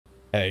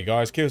Hey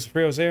guys,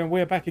 Schizophrenia here, and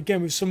we're back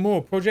again with some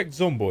more Project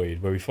Zomboid,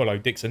 where we follow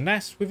Dixon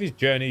Nas with his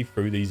journey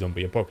through the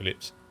zombie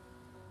apocalypse.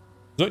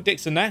 So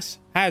Dixon Nas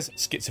has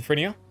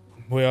schizophrenia.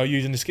 We are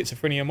using the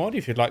schizophrenia mod.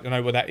 If you'd like to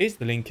know what that is,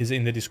 the link is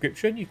in the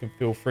description. You can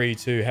feel free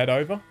to head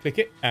over, click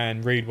it,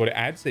 and read what it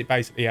adds. It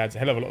basically adds a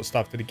hell of a lot of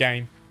stuff to the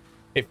game.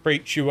 It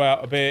freaks you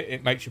out a bit,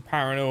 it makes you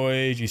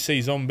paranoid, you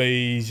see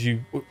zombies,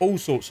 all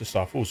sorts of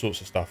stuff,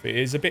 It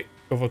is a bit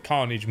of a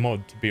carnage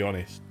mod, to be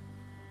honest.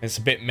 It's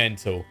a bit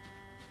mental.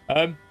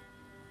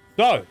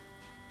 So,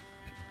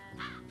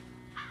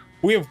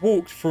 we have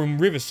walked from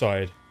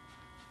Riverside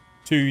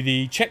to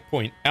the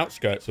checkpoint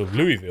outskirts of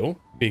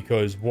Louisville,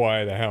 because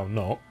why the hell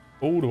not,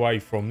 all the way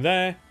from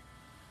there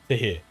to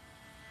here.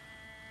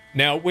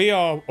 Now, we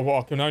are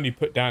what I can only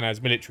put down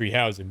as military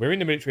housing. We're in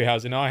the military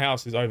housing. Our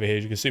house is over here.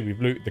 As you can see,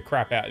 we've looted the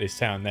crap out of this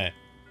town there.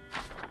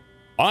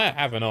 I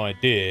have an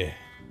idea.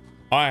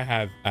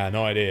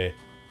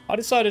 I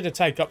decided to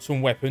take up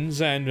some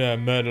weapons and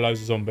murder loads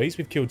of zombies.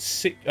 We've killed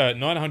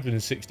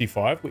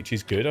 965, which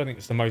is good. I think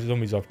it's the most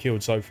zombies I've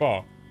killed so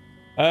far.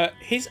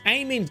 His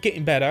aiming's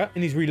getting better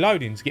and his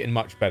reloading's getting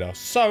much better.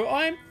 So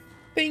I'm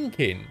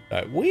thinking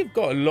that we've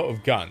got a lot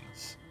of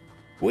guns.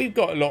 We've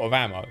got a lot of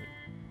ammo.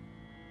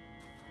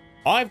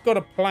 I've got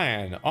a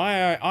plan.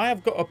 I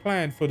have got a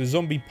plan for the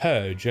zombie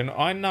purge, and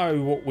I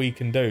know what we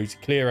can do to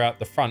clear out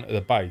the front of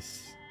the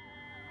base.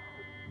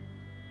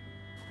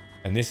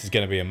 And this is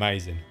going to be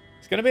amazing.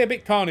 It's going to be a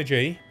bit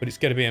carnagey, but it's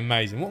going to be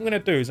amazing. What I'm going to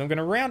do is I'm going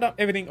to round up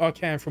everything I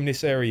can from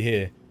this area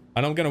here,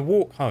 and I'm going to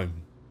walk home.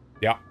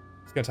 Yeah,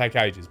 it's going to take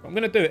ages, but I'm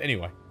going to do it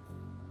anyway.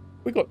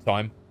 We've got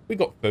time. We've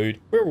got food.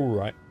 We're all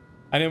right.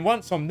 And then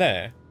once I'm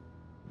there,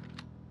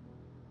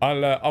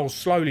 I'll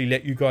slowly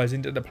let you guys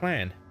into the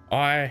plan.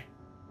 I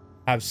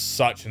have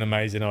such an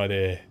amazing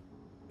idea.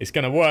 It's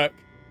going to work,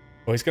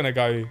 or it's going to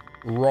go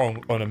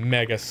wrong on a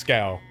mega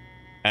scale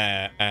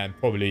and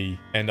probably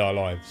end our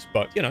lives.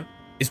 But, you know,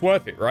 it's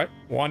worth it, right?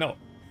 Why not?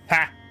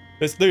 Ha!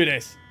 Let's do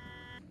this.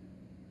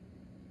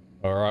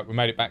 All right, we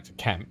made it back to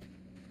camp.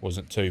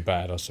 Wasn't too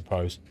bad, I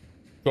suppose.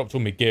 Dropped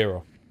all my gear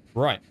off.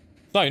 Right.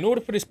 So, in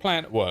order for this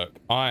plan to work,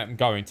 I am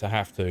going to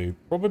have to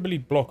probably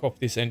block off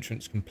this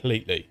entrance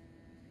completely,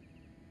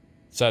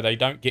 so they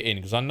don't get in,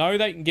 because I know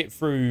they can get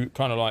through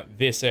kind of like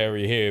this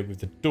area here with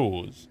the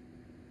doors,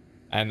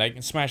 and they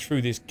can smash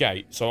through this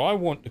gate. So I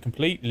want to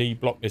completely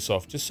block this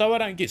off, just so I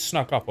don't get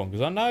snuck up on,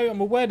 because I'm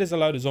aware there's a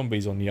load of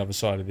zombies on the other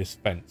side of this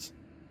fence.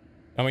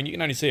 I mean, you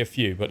can only see a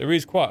few, but there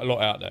is quite a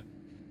lot out there.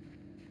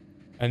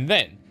 And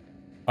then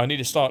I need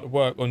to start to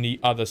work on the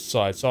other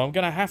side, so I'm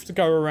going to have to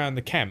go around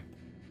the camp.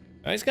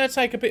 Now, it's going to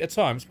take a bit of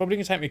time. It's probably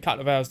going to take me a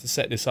couple of hours to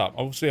set this up.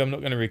 Obviously, I'm not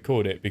going to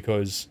record it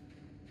because,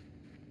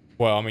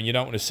 well, I mean, you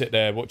don't want to sit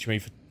there watching me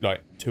for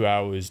like 2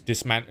 hours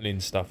dismantling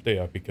stuff, do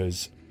you?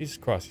 Because, Jesus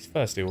Christ, he's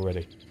thirsty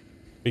already.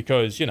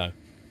 Because, you know,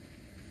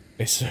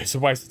 it's a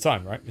waste of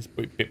time, right? It's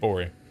a bit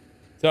boring.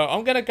 So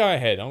I'm going to go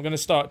ahead. I'm going to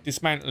start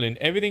dismantling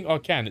everything I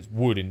can that's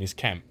wood in this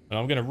camp. And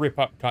I'm going to rip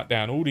up, cut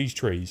down all these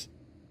trees.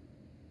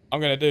 I'm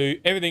going to do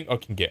everything I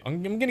can get.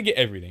 I'm going to get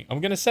everything.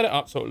 I'm going to set it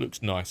up so it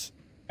looks nice.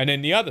 And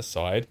then the other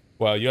side,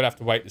 well, you'll have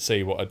to wait to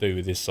see what I do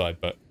with this side.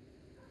 But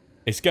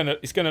it's gonna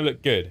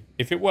look good.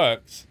 If it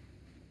works,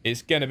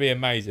 it's going to be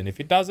amazing. If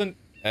it doesn't,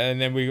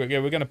 and then we're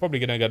probably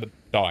going to go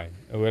die.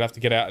 We'll have to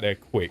get out of there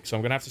quick. So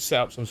I'm going to have to set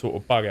up some sort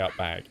of bug out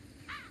bag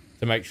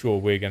to make sure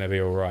we're going to be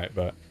all right.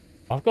 But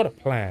I've got a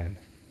plan.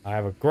 I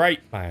have a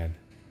great plan.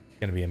 It's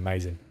going to be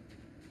amazing.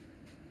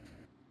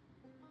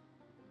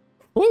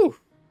 Woo!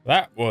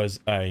 That was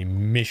a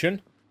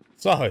mission.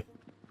 So,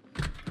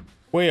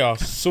 we are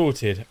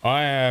sorted.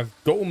 I have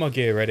got all my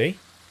gear ready.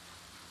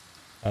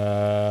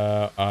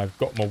 I've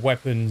got my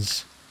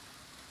weapons.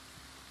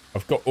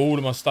 I've got all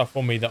of my stuff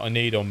on me that I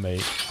need on me.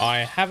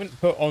 I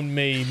haven't put on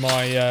me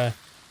my...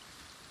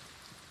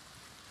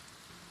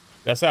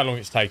 That's how long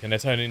it's taken. They're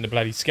turning into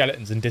bloody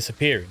skeletons and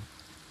disappearing.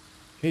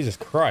 Jesus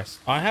Christ.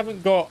 I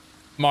haven't got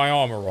my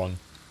armor on.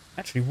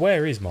 Actually,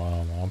 where is my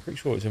armor? I'm pretty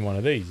sure it's in one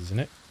of these, isn't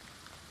it?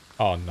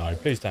 Oh, no.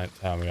 Please don't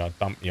tell me I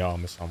dumped the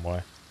armor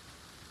somewhere.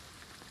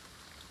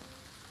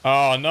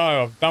 Oh,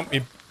 no. I've dumped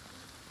my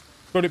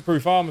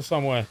bulletproof armor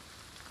somewhere.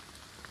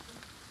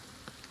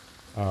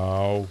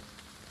 Oh.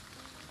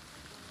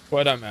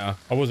 Well, it don't matter.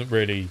 I wasn't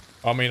really...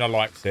 I mean, I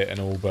liked it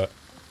and all, but...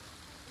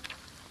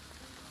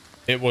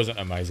 it wasn't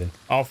amazing.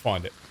 I'll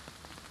find it.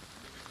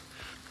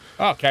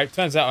 Okay,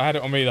 turns out I had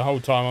it on me the whole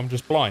time. I'm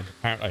just blind,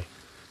 apparently.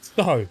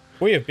 So,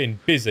 we have been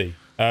busy.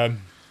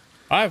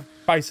 I've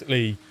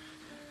basically...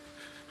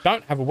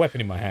 don't have a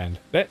weapon in my hand.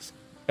 Let's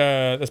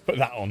put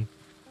that on.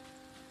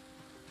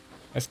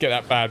 Let's get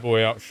that bad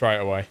boy out straight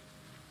away.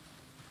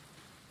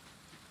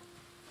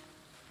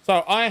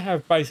 So, I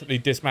have basically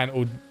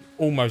dismantled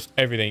almost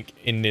everything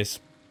in this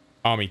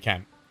army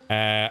camp.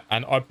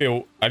 And I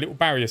built a little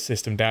barrier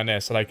system down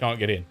there so they can't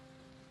get in.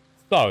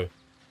 So,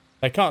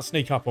 they can't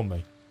sneak up on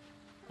me.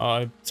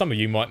 Some of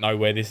you might know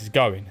where this is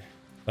going.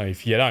 So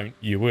if you don't,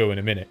 you will in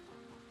a minute.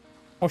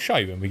 I'll show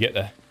you when we get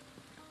there.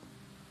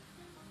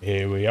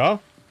 Here we are.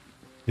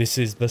 This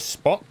is the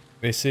spot.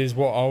 This is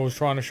what I was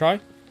trying to show.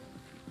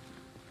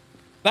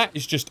 that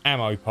is just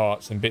ammo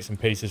parts and bits and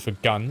pieces for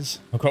guns.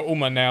 I've got all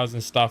my nails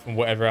and stuff and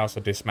whatever else I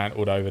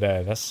dismantled over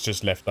there. That's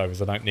just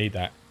leftovers. I don't need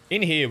that.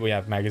 In here we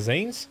have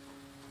magazines.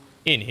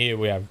 In here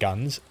we have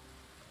guns.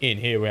 In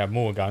here we have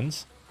more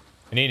guns.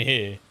 And in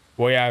here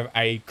we have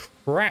a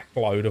crap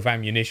load of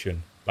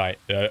ammunition. Like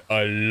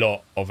a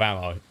lot of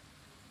ammo.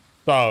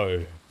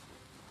 So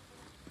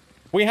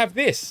we have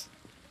this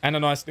and a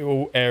nice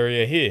little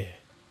area here.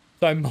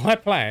 So my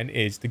plan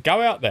is to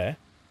go out there,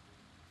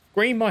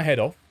 scream my head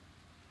off,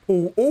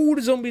 pull all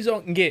the zombies I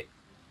can get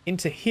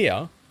into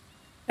here,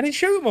 and then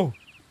shoot them all.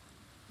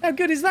 How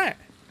good is that?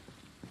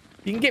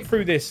 You can get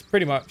through this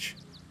pretty much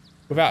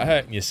without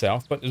hurting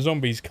yourself, but the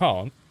zombies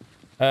can't.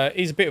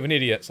 He's a bit of an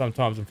idiot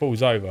sometimes and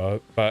falls over,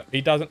 but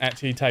he doesn't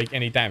actually take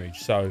any damage,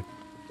 so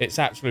it's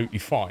absolutely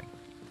fine.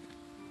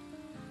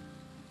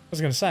 I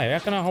was going to say, how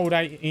can I hold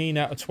 18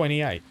 out of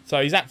 28?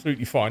 So he's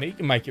absolutely fine. He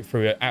can make it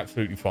through it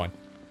absolutely fine.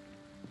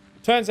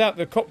 Turns out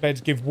the cot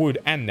beds give wood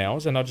and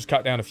nails, and I just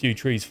cut down a few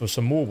trees for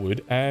some more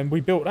wood, and we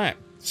built that.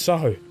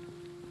 So,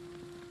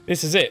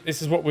 this is it.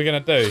 This is what we're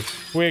going to do.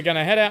 We're going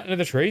to head out into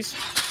the trees.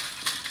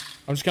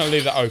 I'm just going to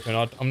leave that open.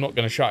 I'm not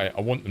going to shut it.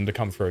 I want them to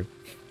come through.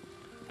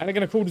 And they're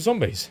going to call the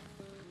zombies.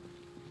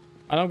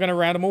 And I'm going to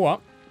round them all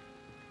up.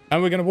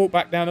 And we're going to walk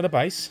back down to the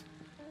base.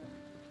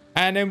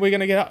 And then we're going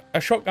to get a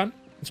shotgun.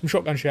 Some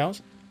shotgun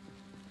shells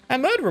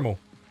and murder them all.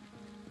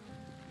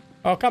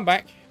 I'll come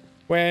back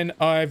when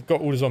I've got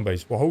all the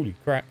zombies. Well, holy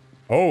crap.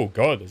 Oh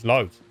god, there's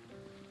loads.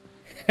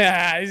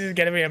 This is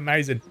gonna be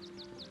amazing.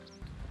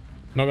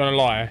 Not gonna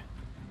lie,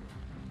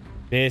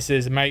 this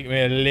is making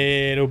me a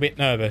little bit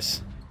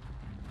nervous,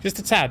 just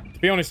a tad. To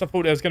be honest, I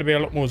thought there was gonna be a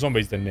lot more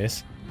zombies than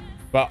this,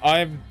 but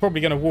I'm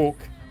probably gonna walk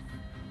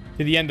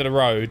to the end of the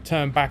road,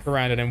 turn back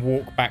around, and then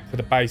walk back to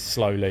the base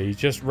slowly,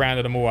 just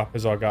rounding them all up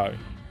as I go.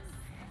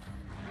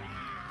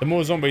 The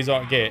more zombies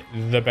I get,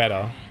 the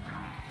better.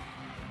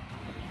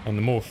 And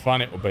the more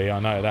fun it will be,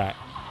 I know that.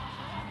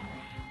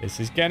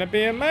 This is going to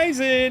be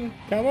amazing.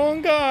 Come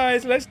on,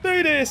 guys. Let's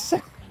do this.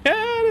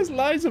 There's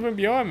loads of them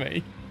behind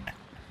me.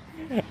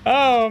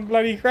 Oh, I'm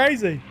bloody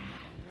crazy.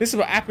 This is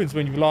what happens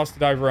when you've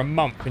lasted over a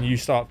month and you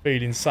start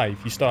feeling safe.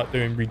 You start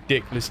doing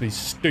ridiculously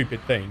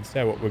stupid things.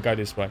 Tell you what, we'll go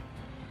this way.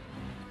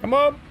 Come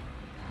on.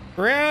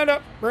 Round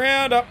up,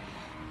 round up.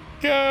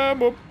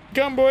 Come on.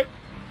 Come, boy.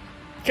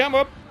 Come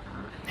up.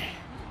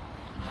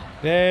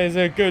 There's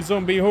a good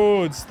zombie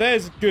hordes.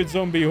 There's good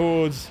zombie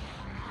hordes.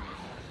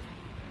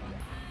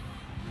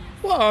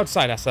 Well, I'd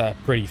say that's a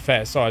pretty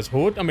fair size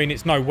horde. I mean,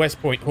 it's no West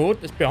Point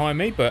horde that's behind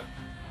me, but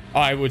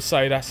I would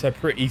say that's a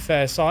pretty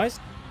fair size.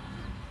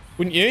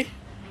 Wouldn't you?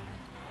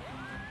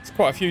 There's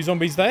quite a few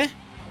zombies there.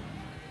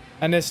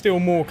 And there's still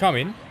more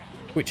coming,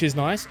 which is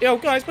nice. Yo,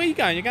 guys, where are you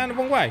going? You're going the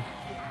wrong way.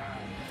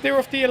 Steer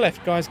off to your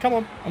left, guys. Come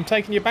on. I'm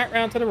taking you back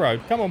round to the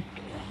road. Come on.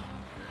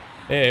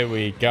 There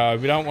we go.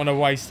 We don't want to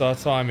waste our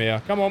time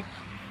here. Come on.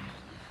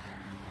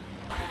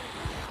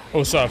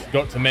 Also, I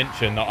forgot to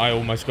mention that I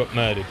almost got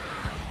murdered.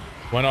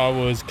 When I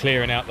was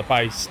clearing out the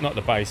base, not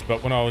the base,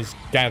 but when I was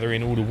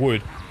gathering all the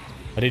wood,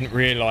 I didn't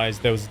realise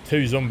there was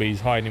 2 zombies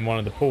hiding in one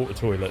of the porta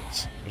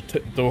toilets. I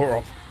took the door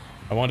off,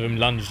 and one of them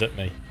lunged at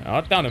me.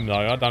 I'd done them though.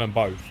 I'd done them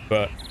both,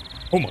 but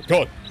oh my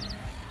god.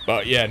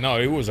 But yeah, no,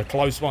 it was a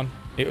close one.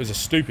 It was a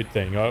stupid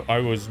thing. I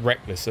was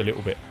reckless a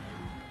little bit.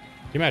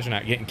 Can you imagine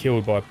that, getting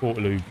killed by a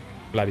Portaloo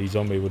bloody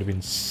zombie would have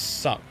been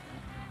sucked.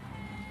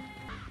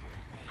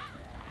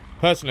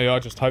 Personally, I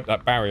just hope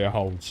that barrier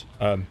holds.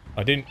 I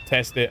didn't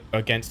test it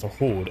against a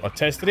horde. I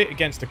tested it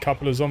against a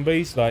couple of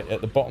zombies, like at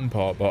the bottom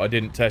part, but I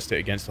didn't test it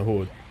against a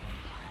horde.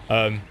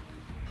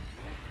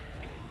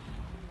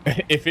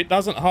 If it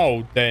doesn't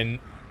hold, then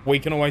we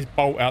can always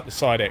bolt out the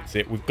side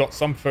exit. We've got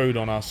some food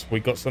on us.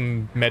 We've got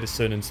some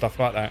medicine and stuff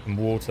like that, and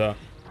water.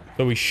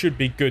 So we should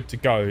be good to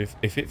go.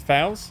 If it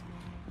fails,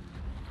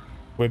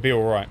 we'll be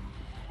all right.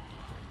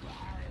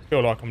 I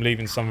feel like I'm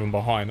leaving some of them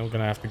behind. I'm going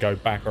to have to go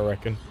back, I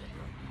reckon.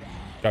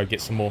 Go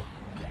get some more.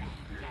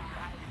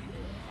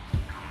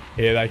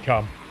 Here they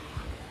come.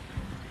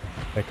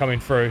 They're coming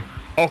through.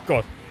 Oh,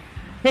 God.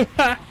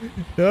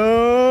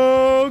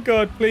 Oh,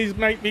 God. Please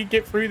make me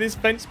get through this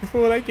fence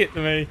before they get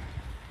to me.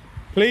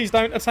 Please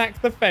don't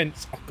attack the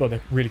fence. Oh, God,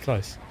 they're really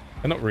close.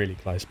 They're not really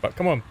close, but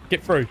come on.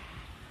 Get through.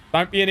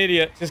 Don't be an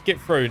idiot. Just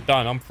get through.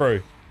 Done. I'm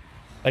through.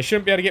 They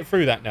shouldn't be able to get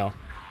through that now.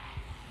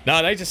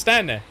 No, they just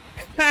stand there.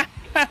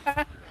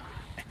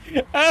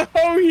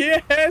 Oh,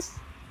 yes.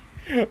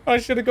 I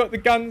should have got the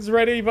guns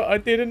ready, but I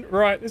didn't.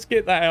 Right, let's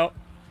get that out.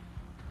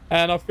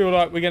 And I feel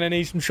like we're going to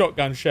need some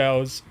shotgun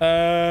shells.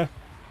 Where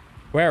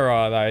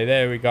are they?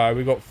 There we go.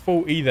 We got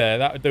 40 there.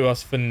 That would do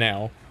us for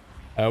now.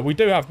 We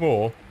do have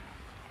more.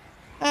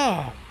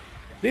 Ah,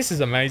 this is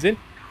amazing.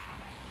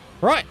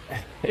 Right,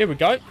 here we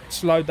go.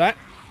 Let's load that.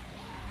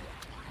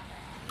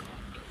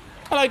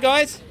 Hello,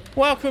 guys.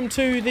 Welcome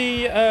to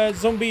the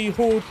zombie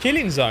horde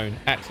killing zone,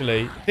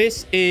 actually.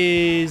 This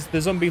is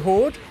the zombie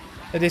horde.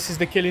 This is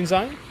the killing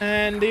zone.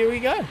 And here we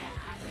go.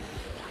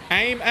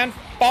 Aim and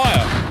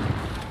fire.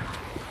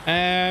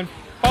 And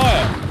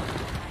fire.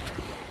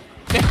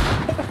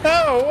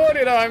 Oh, what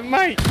did I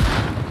make?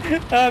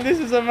 Oh, this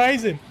is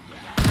amazing.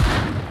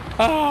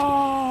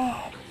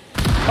 Oh,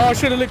 I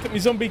should have looked at my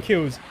zombie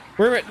kills.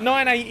 We're at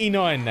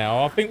 989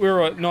 now. I think we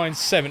were at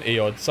 970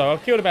 odd. So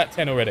I've killed about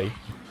 10 already.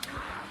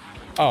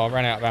 Oh, I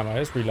ran out of ammo.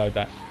 Let's reload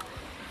that.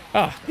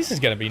 Ah, this is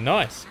going to be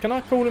nice. Can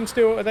I call them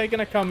still? Are they going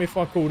to come if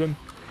I call them?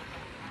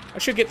 I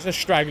should get the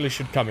stragglers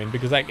should come in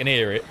because they can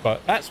hear it.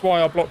 But that's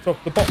why I blocked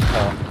off the bottom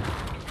part.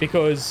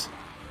 Because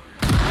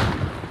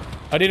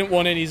I didn't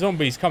want any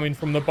zombies coming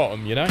from the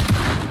bottom, you know?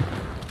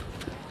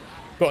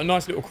 Got a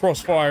nice little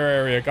crossfire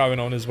area going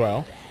on as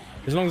well.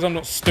 As long as I'm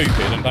not stupid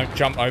and don't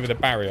jump over the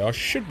barrier, I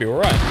should be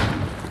alright.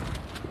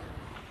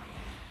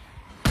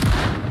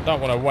 Don't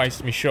want to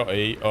waste my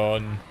shotty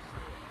on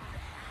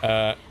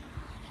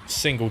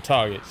single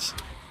targets.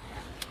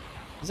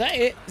 Is that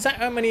it? Is that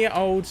how many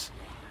old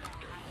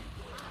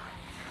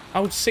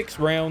 6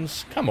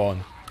 rounds? Come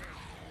on.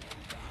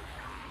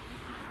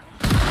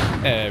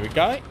 There we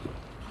go.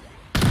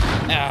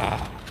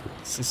 Ah,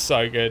 this is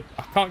so good.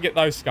 I can't get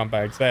those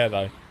scumbags there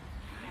though.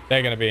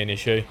 They're going to be an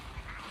issue.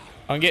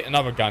 I can get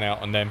another gun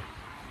out on them.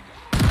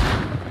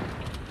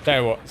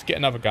 Tell you what, let's get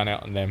another gun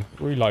out on them.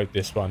 Reload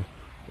this one.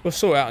 We'll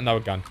sort out another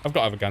gun. I've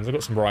got other guns. I've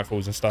got some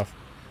rifles and stuff.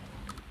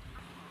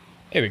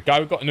 Here we go.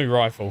 We've got a new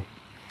rifle.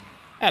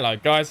 Hello,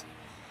 guys.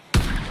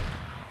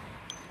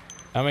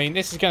 I mean,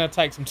 this is going to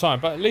take some time,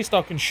 but at least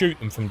I can shoot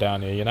them from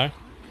down here, you know?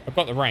 I've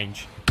got the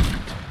range.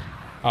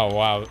 Oh,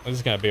 wow. This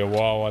is going to be a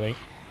while, I think.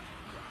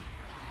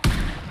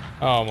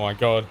 Oh, my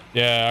God.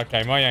 Yeah,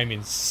 okay. My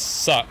aiming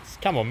sucks.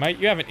 Come on, mate.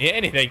 You haven't hit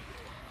anything.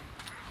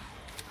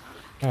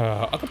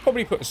 I could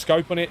probably put a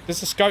scope on it. Does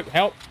the scope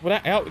help? Will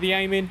that help with the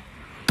aiming?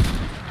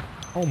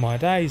 Oh, my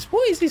days.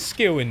 What is his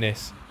skill in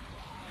this?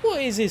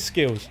 What is his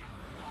skills?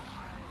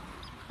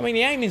 I mean,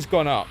 the aiming's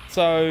gone up,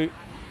 so...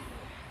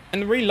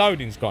 And the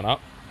reloading's gone up.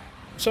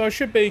 So I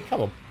should be...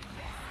 Come on.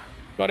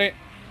 Got it.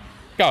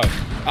 Go.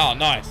 Oh,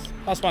 nice.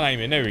 That's one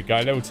aiming. There we go.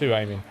 Level 2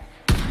 aiming.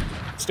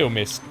 Still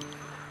missed.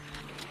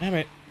 Damn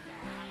it.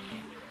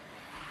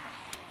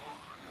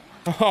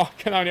 Oh,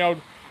 I can only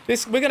hold...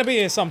 This, we're going to be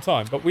here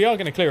sometime, but we are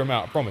going to clear them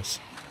out, I promise.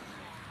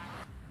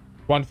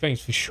 One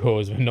thing's for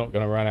sure is we're not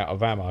going to run out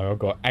of ammo. I've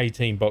got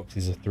 18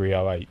 boxes of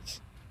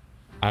 308s.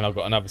 And I've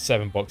got another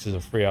 7 boxes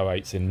of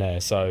 308s in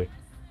there, so...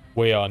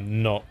 We are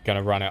not going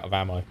to run out of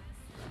ammo.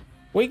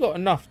 We got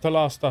enough to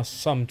last us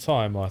some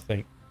time, I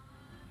think.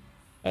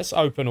 Let's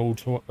open all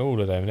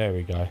of them. There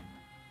we go.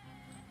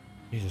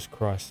 Jesus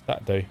Christ.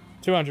 That'd do.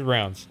 200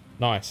 rounds.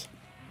 Nice.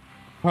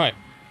 Right.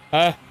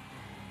 Let's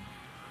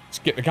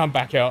get the gun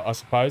back out, I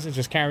suppose, and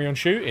just carry on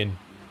shooting.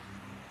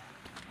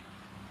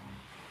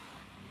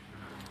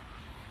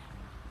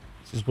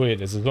 This is weird.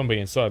 There's a zombie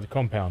inside the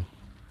compound.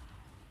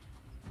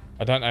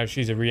 I don't know if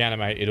she's a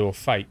reanimated or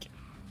fake.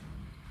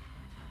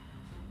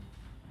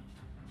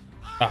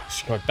 Ah,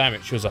 God damn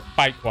it, she was a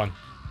fake one.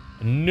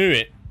 I knew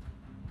it.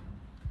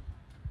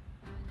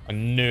 I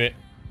knew it.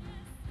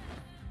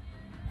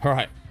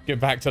 Alright, get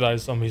back to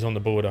those zombies on the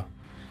border.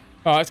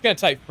 Oh, it's going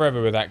to take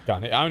forever with that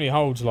gun. It only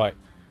holds like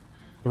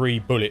 3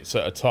 bullets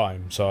at a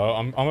time, so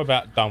I'm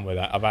about done with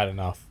that. I've had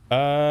enough.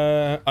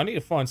 I need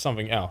to find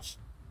something else.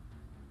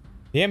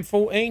 The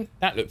M14?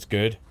 That looks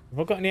good. Have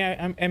I got any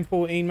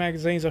M14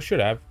 magazines? I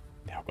should have.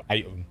 Yeah, I've got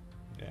 8 of them.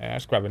 Yeah,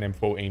 let's grab an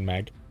M14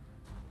 mag.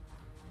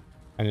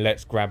 And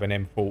let's grab an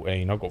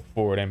M14. I've got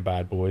 4 of them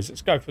bad boys.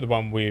 Let's go for the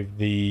one with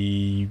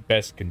the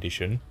best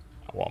condition.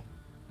 That one.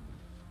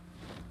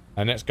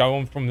 And let's go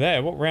on from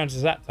there. What rounds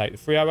does that take? The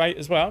 308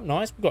 as well.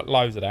 Nice. We've got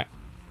loads of that.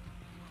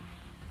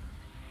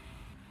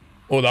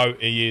 Although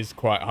he is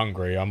quite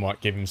hungry, I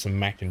might give him some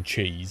mac and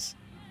cheese.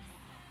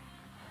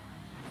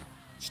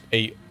 Just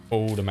eat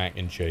all the mac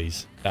and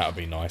cheese. That'll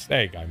be nice.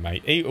 There you go,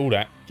 mate. Eat all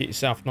that. Get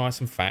yourself nice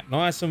and fat.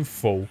 Nice and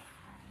full.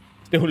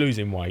 Still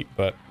losing weight,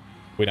 but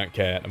we don't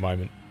care at the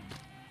moment.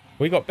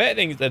 We got better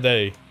things to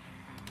do.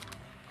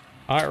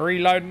 Alright,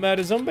 reload and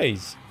murder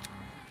zombies.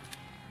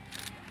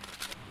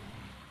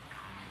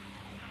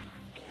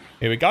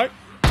 Here we go.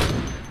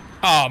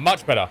 Ah,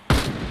 much better.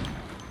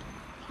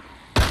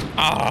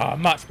 Ah,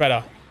 much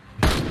better.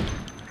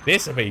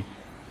 This'll be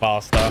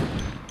faster.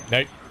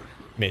 Nope.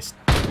 Missed.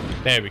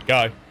 There we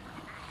go.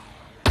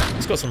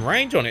 It's got some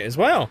range on it as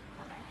well.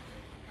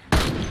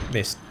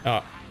 Missed.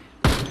 Oh.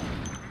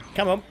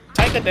 Come on.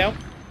 Take it down.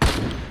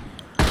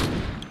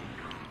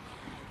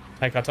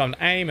 Take our time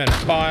to aim and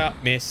fire.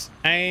 Miss.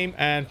 Aim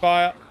and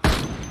fire.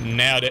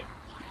 Nailed it.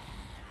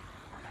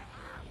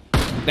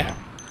 Now,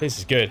 this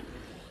is good.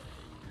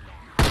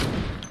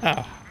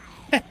 Ah.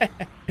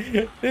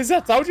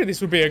 I told you this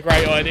would be a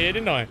great idea,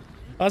 didn't I?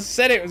 I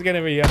said it was going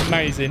to be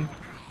amazing.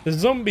 The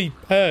zombie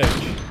purge.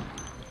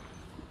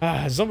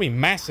 Ah, zombie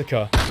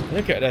massacre.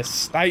 Look at the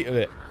state of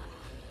it.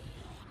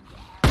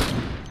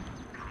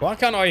 Why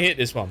can't I hit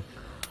this one?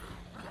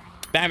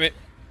 Damn it.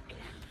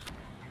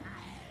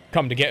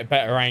 Come to get a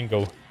better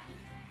angle.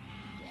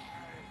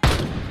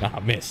 Nah, I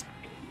missed.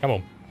 Come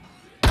on.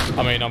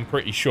 I mean, I'm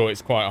pretty sure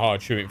it's quite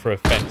hard shooting through a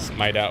fence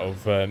made out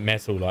of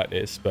metal like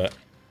this, but...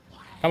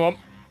 Come on.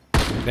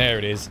 There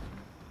it is.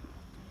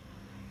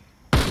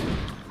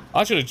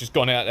 I should have just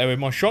gone out there with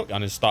my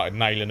shotgun and started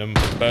nailing them,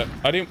 but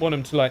I didn't want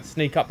them to, like,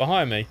 sneak up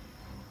behind me.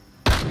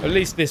 At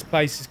least this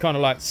place is kind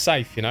of, like,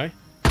 safe, you know?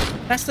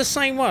 That's the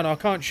same one I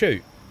can't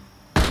shoot.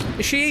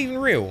 Is she even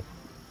real?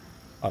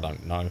 I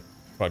don't know.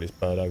 Try this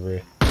bird over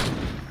here.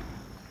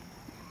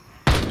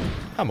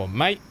 Come on,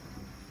 mate.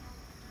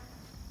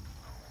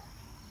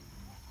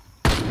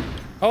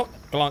 Oh,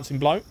 glancing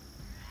blow.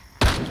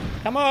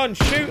 Come on,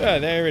 shoot her.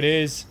 There it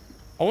is.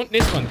 I want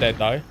this one dead,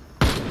 though.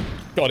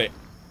 Got it.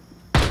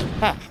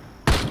 Ha.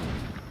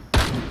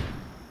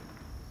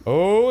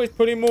 Oh, it's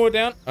putting more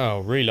down. Oh,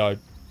 reload.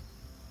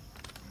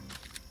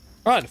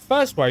 Right, the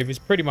first wave is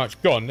pretty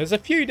much gone. There's a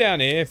few down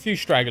here, a few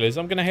stragglers.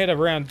 I'm going to head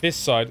around this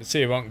side and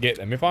see if I can get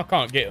them. If I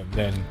can't get them,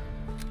 then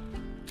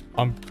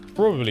I'm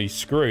probably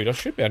screwed. I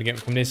should be able to get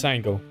them from this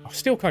angle. I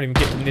still can't even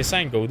get them from this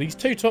angle. These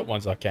two top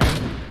ones I can.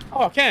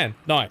 Oh, I can.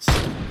 Nice.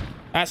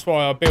 That's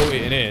why I built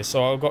it in here,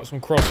 so I've got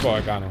some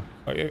crossfire going on.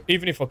 Like,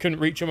 even if I couldn't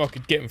reach them, I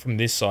could get them from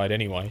this side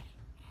anyway.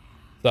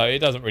 So it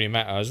doesn't really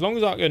matter. As long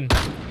as I can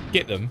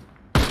get them,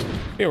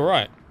 it'll be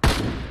alright.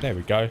 There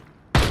we go.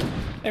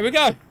 There we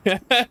go.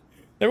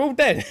 They're all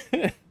dead.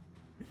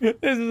 This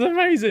is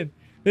amazing.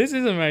 This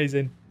is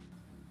amazing.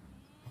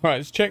 Right,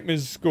 let's check my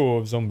score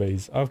of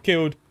zombies. I've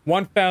killed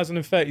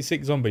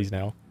 1,036 zombies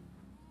now.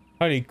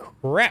 Holy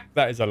crap,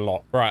 that is a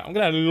lot. Right, I'm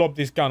going to lob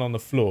this gun on the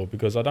floor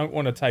because I don't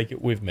want to take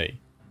it with me.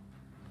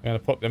 I'm going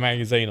to pop the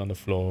magazine on the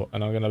floor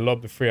and I'm going to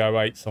lob the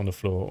 308s on the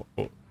floor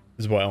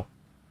as well.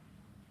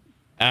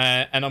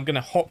 And I'm going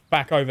to hop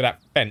back over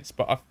that fence,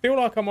 but I feel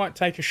like I might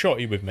take a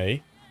shotty with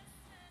me.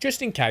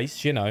 Just in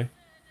case, you know.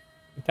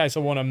 In case I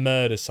want to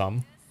murder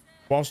some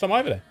whilst I'm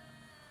over there.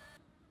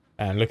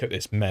 And look at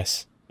this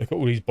mess. Look at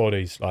all these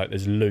bodies. Like,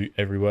 there's loot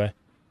everywhere.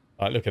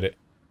 Like, look at it.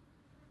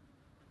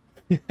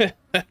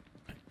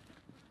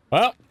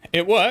 Well,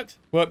 it worked.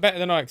 Worked better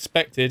than I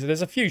expected.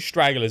 There's a few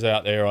stragglers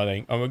out there, I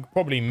think. I would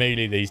probably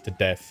melee these to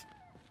death.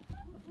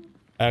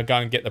 I'll go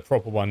and get the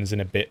proper ones in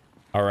a bit,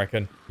 I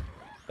reckon.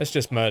 Let's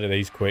just murder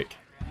these quick.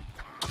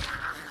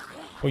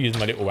 I'll use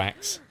my little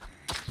axe.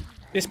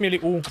 This my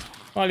little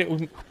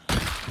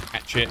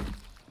hatchet.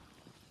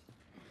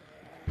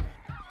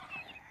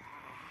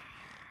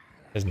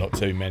 There's not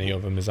too many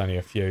of them. There's only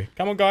a few.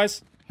 Come on,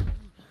 guys. I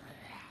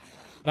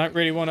don't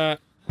really want to...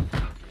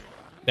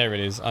 There it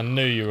is. I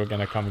knew you were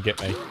going to come and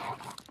get me.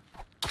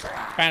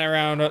 Span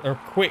around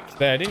quick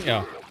there, didn't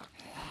you?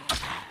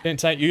 Didn't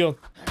take you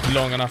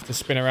long enough to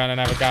spin around and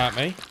have a go at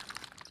me.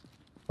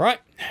 Right.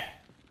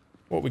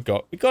 What we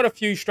got? We got a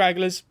few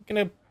stragglers. We're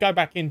going to go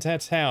back into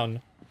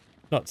town.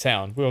 Not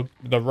town. Well,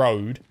 the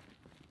road.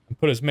 And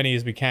put as many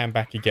as we can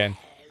back again.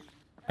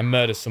 And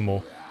murder some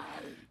more.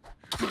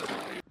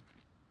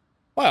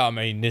 Well, I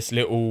mean, this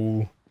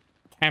little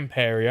camp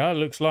area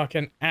looks like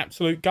an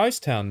absolute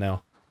ghost town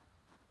now.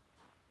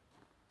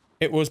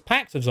 It was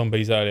packed of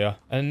zombies earlier.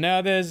 And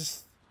now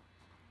there's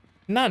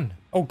none.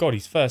 Oh, God,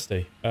 he's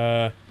thirsty.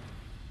 We're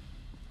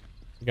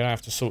going to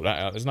have to sort that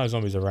out. There's no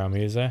zombies around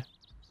me, is there?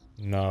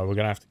 No, we're going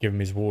to have to give him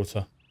his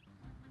water.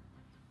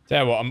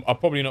 Tell you what, I'm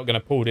probably not going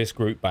to pull this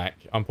group back.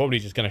 I'm probably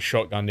just going to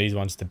shotgun these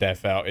ones to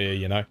death out here,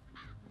 you know.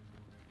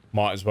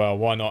 Might as well.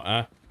 Why not,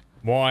 huh?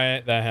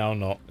 Why the hell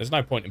not? There's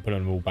no point in pulling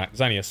them all back. There's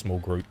only a small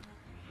group.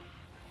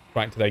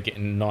 Wait until they get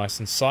in nice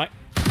and sight.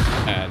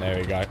 And there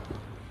we go.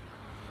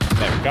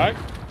 There we go.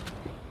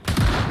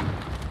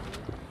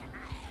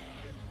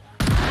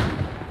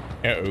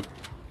 Uh-oh. Let's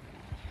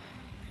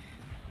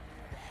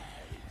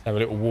have a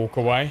little walk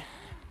away.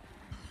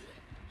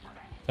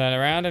 Turn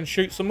around and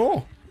shoot some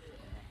more.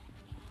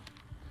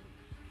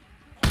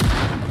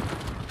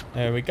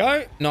 There we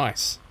go.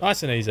 Nice.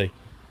 Nice and easy.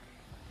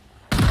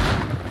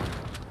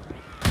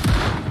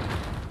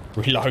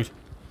 Reload.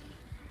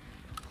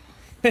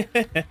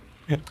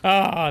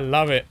 I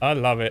love it. I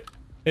love it.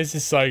 This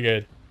is so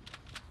good.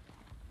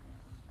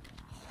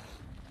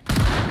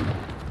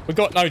 We've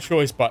got no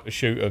choice but to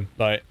shoot them.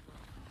 Like,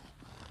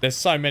 there's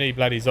so many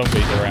bloody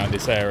zombies around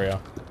this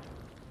area.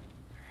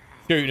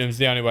 Shooting them's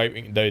the only way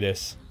we can do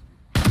this.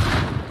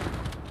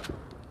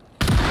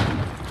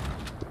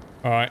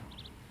 Alright.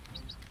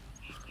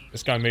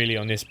 Let's go melee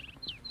on this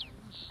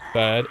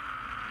bird.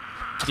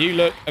 You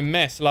look a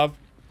mess, love.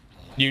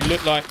 You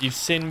look like you've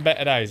seen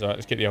better days. Alright,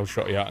 let's get the old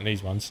shotty out on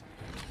these ones.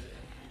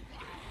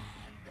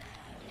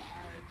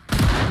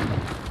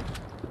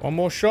 One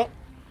more shot.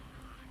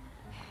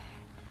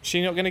 Is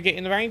she not going to get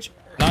in the range?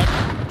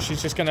 No.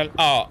 She's just going to...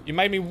 Oh, you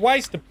made me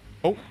waste the...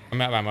 Oh,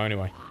 I'm out of ammo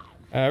anyway.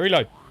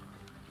 Reload.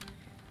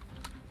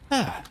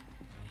 Ah.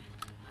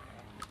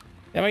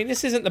 I mean,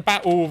 this isn't the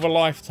battle of a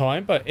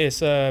lifetime, but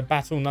it's a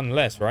battle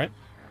nonetheless, right?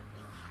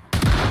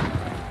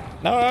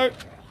 No.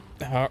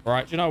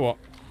 Right, do you know what?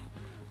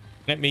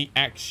 Let me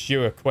ask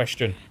you a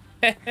question.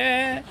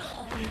 There.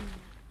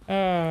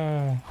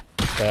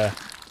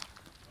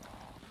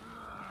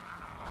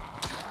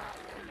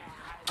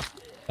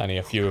 Only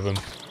a few of them.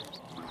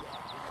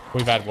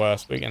 We've had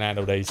worse. We can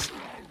handle these.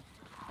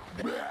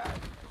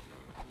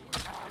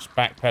 Just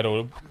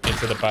backpedal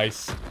into the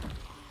base.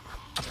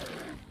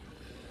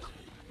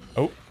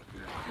 Oh.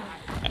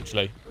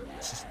 Actually,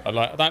 let's just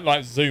I don't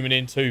like zooming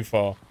in too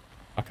far.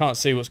 I can't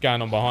see what's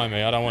going on behind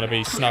me. I don't want to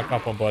be snuck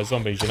up on by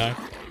zombies, you know?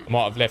 I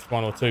might have left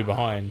one or two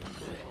behind.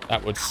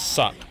 That would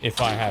suck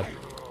if I had.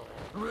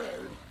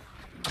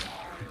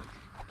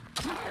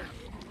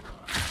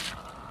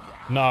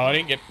 No, I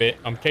didn't get bit.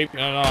 I'm keeping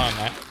an eye on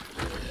that.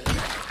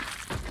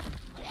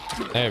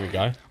 There we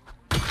go.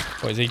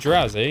 What, is he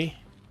drowsy?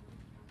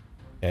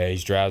 Yeah,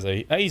 he's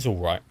drowsy. He's all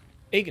right.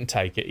 He can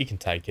take it. He can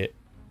take it.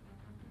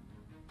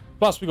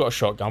 Plus, we got a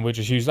shotgun. We'll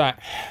just use that.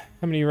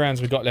 How many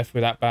rounds we got left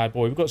with that bad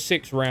boy? We've got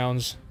 6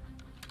 rounds.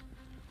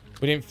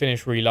 We didn't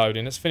finish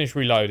reloading. Let's finish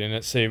reloading.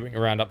 Let's see if we can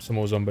round up some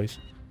more zombies.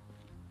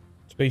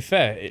 To be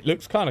fair, it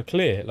looks kind of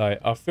clear. Like,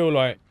 I feel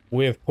like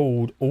we have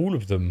pulled all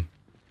of them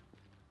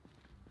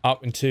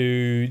up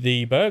into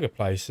the burger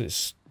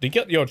place. They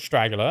get the odd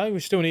straggler. We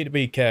still need to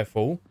be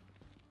careful.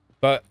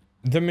 But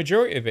the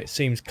majority of it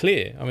seems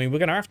clear. I mean, we're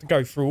going to have to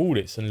go through all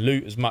this and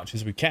loot as much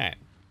as we can.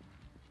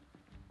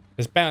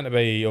 There's bound to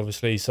be,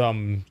 obviously,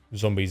 some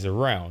zombies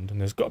around.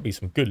 And there's got to be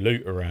some good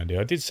loot around here.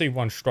 I did see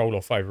one stroll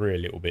off over here a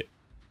little bit.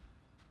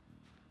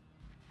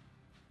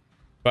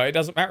 But it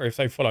doesn't matter if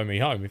they follow me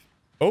home.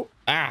 Oh,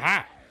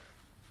 aha!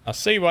 I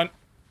see one.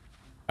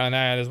 And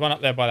there's one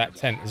up there by that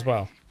tent as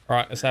well. All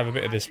right, let's have a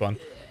bit of this one.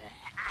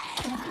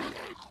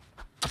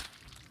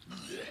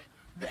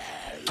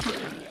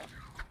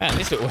 Man,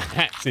 this little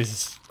axe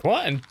is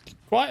quite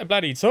a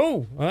bloody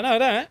tool. I know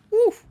that.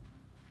 Woo.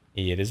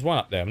 Yeah, there's one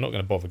up there. I'm not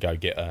going to bother go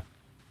get her.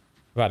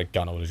 If I had a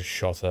gun, I would have just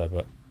shot her,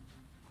 but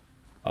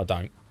I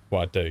don't.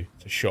 Well, I do.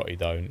 It's a shotty,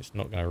 though, and it's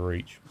not going to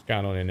reach. What's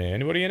going on in here?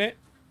 Anybody in it?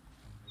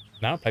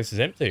 No, the place is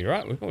empty.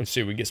 Right, we're going to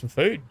see if we can get some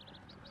food.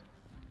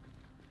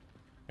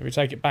 Maybe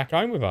take it back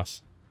home with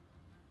us.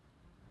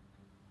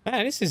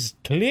 Man, this is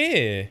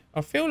clear.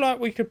 I feel like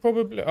we could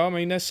probably... I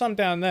mean, there's some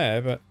down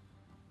there, but...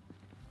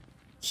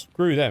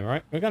 Screw them,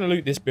 right? We're going to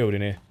loot this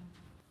building here.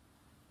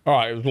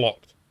 Alright, it was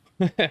locked.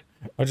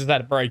 I just had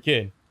to break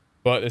in.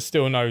 But there's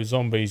still no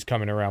zombies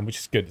coming around, which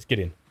is good. Let's get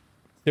in.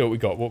 See what we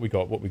got, what we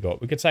got.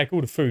 We could take all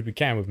the food we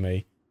can with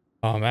me.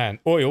 Oh, man.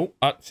 Oil.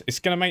 It's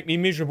going to make me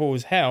miserable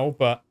as hell,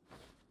 but...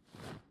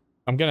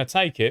 I'm going to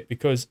take it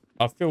because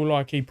I feel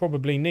like he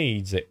probably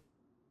needs it.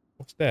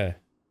 What's there?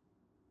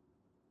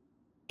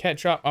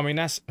 Ketchup. I mean,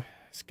 it's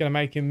going to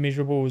make him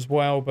miserable as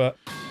well, but...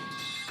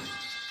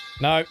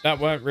 No, that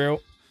weren't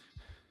real.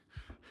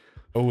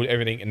 Oh,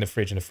 everything in the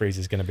fridge and the freezer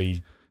is going to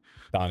be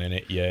done in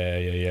it. Yeah,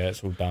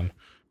 it's all done.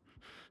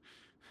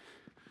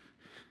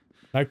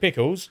 No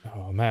pickles?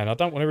 Oh, man, I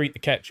don't want to eat the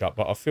ketchup,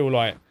 but I feel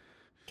like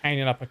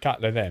caning up a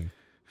couple of them.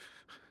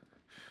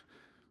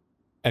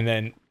 And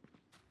then...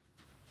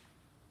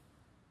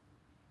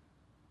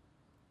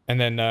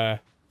 oh,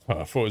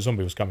 I thought a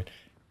zombie was coming.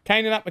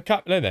 Caning up a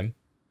couple of them.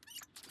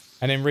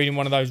 And then reading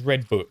one of those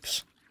red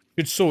books.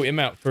 Should sort him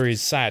out for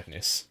his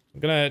sadness. I'm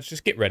going to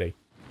just get ready.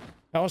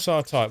 That was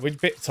our tired. We're a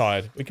bit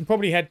tired. We can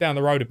probably head down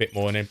the road a bit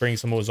more and then bring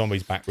some more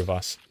zombies back with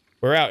us.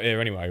 We're out here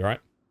anyway, right?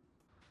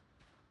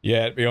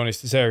 Yeah, to be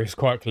honest, this area is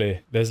quite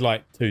clear. There's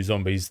like 3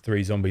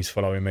 zombies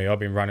following me. I've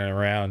been running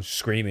around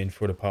screaming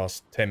for the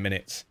past 10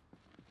 minutes.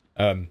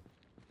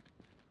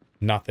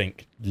 Nothing.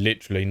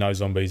 Literally no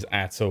zombies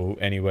at all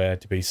anywhere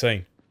to be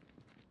seen.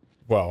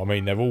 Well, I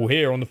mean, they're all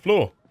here on the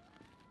floor.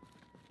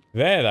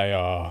 There they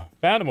are.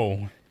 Found them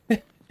all.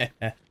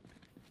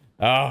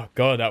 Oh,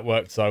 God, that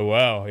worked so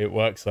well. It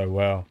worked so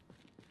well.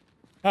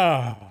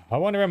 I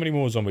wonder how many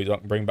more zombies I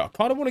can bring back. I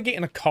kind of want to get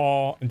in a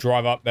car and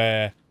drive up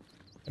there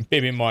and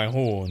bib in my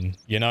horn,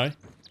 you know?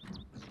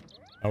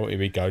 Oh, here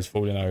he goes,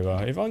 falling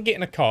over. If I can get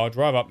in a car,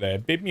 drive up there,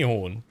 bib my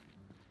horn,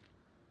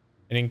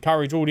 and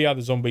encourage all the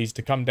other zombies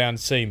to come down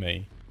to see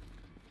me.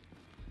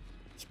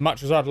 As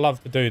much as I'd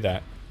love to do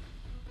that,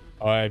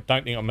 I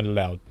don't think I'm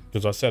allowed,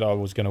 because I said I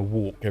was going to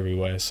walk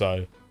everywhere,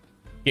 so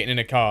getting in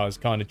a car is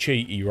kind of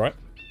cheaty, right?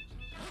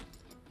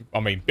 I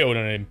mean,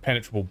 building an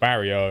impenetrable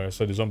barrier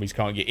so the zombies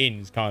can't get in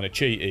is kind of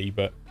cheaty,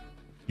 but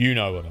you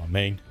know what I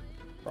mean.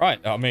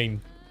 Right, I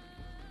mean,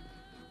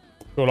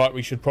 feel like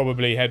we should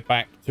probably head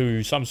back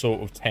to some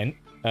sort of tent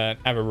and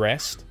have a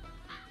rest.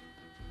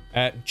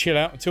 Chill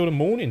out until the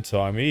morning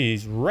time. He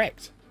is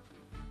wrecked.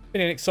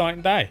 Been an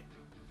exciting day.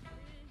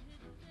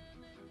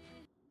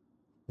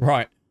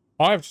 Right,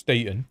 I've just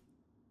eaten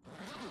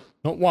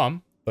not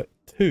 1, but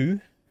 2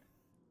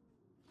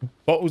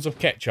 bottles of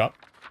ketchup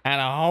and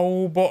a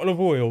whole bottle of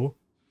oil.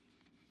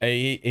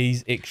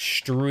 He's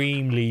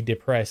extremely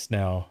depressed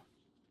now.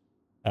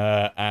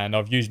 And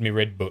I've used my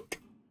red book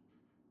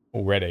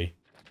already.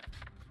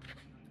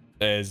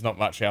 There's not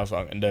much else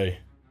I can do,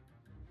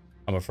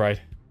 I'm afraid.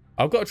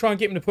 I've got to try and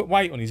get him to put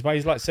weight on. He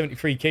weighs like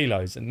 73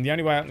 kilos. And the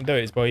only way I can do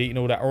it is by eating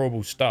all that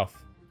horrible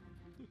stuff.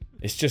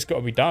 It's just got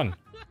to be done.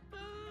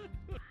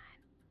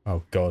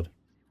 Oh, God.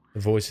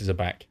 The voices are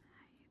back.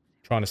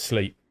 Trying to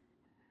sleep.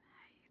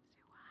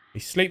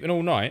 He's sleeping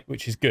all night,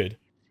 which is good.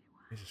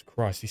 Jesus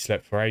Christ, he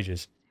slept for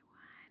ages.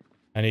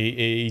 And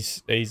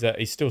he's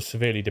still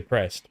severely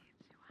depressed.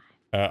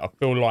 I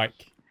feel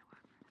like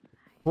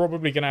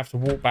probably going to have to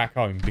walk back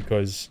home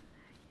because...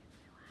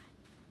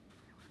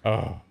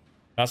 Oh,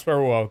 that's where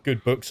all our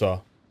good books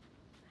are.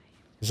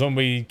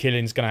 Zombie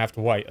killing's going to have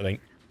to wait, I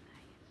think.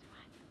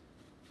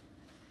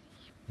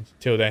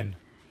 Until then,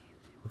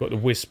 I've got the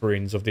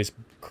whisperings of this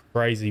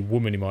crazy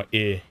woman in my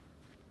ear.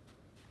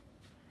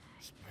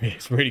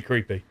 It's really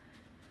creepy.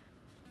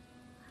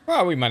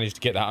 Well, we managed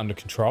to get that under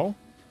control.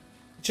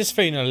 Just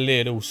feeling a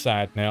little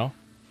sad now.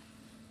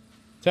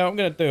 So what I'm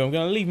going to do, I'm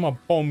going to leave my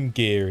bomb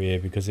gear here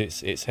because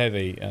it's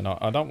heavy and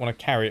I don't want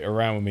to carry it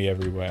around with me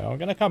everywhere. I'm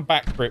going to come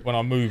back for it when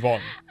I move on.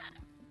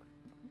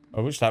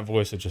 I wish that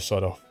voice had just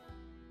shut off.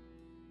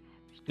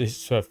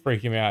 This is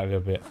freaking me out a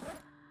little bit.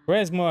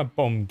 Where's my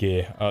bomb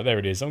gear? Oh, there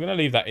it is. I'm going to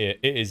leave that here.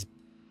 It is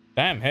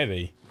damn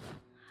heavy.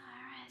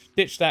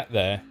 Ditch that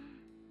there.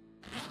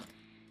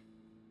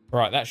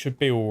 Right, that should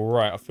be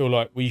alright. I feel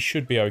like we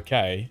should be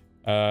okay.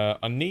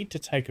 I need to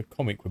take a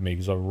comic with me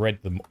because I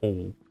read them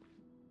all.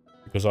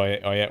 Because I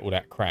ate all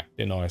that crap,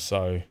 didn't I?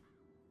 So,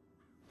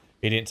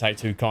 he didn't take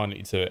too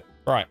kindly to it.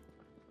 Right,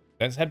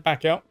 let's head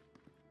back out.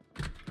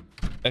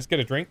 Let's get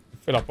a drink,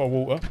 fill up our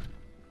water.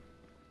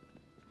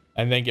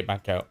 And then get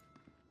back out.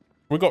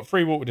 We've got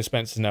 3 water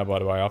dispensers now, by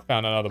the way. I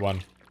found another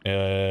one.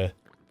 I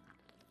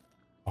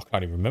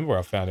can't even remember where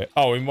I found it.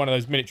 Oh, in one of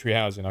those military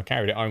housing. I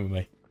carried it home with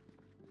me.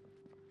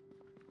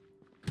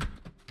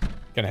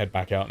 Gonna head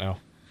back out now.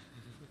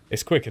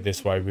 It's quicker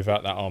this way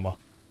without that armor.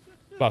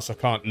 Plus, I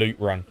can't loot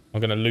run. I'm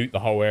gonna loot the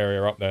whole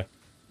area up there.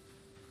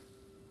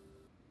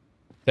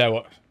 So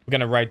what? We're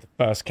gonna raid the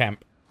first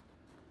camp.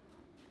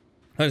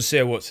 Let's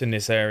see what's in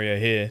this area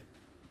here.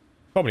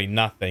 Probably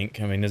nothing.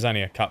 I mean, there's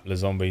only a couple of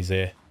zombies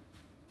here.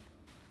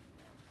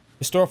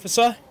 Mr.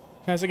 Officer,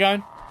 how's it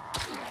going?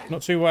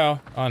 Not too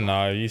well. I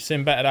know, you've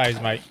seen better days,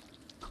 mate.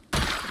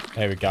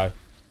 There we go.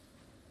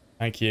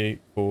 Thank you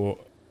for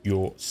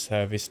your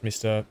service,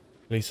 Mr.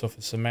 Police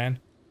Officer man.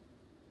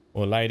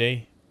 Or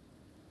lady.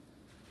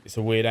 It's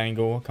a weird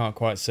angle. I can't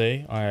quite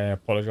see. I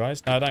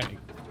apologise. No, I don't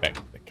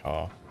expect the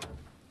car. I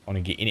want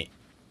to get in it.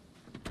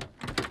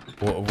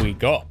 What have we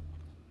got?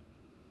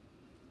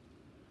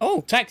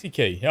 Oh, taxi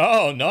key.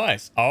 Oh,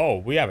 nice. Oh,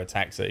 we have a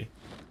taxi.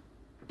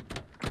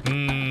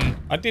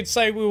 I did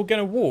say we were going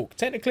to walk.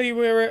 Technically,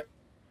 we're at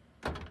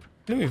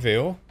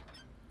Louisville.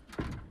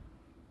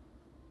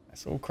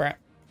 That's all crap.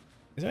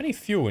 Is there any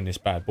fuel in this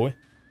bad boy?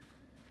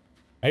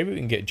 Maybe we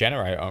can get a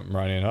generator up and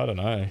running. I don't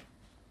know.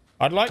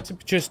 I'd like to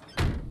just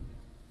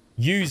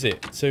use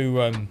it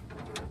to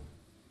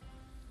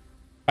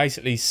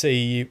basically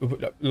see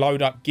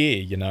load up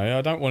gear, you know.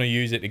 I don't want to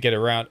use it to get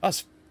around.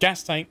 Us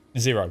gas tank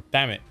 0.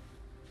 Damn it.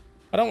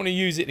 I don't want to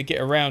use it to get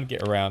around.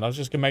 I was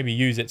just going to maybe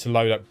use it to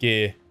load up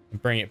gear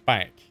and bring it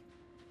back.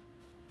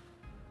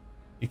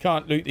 You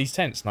can't loot these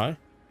tents, no?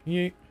 Can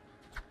you?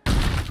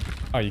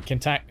 Oh, you can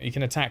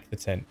attack the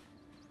tent.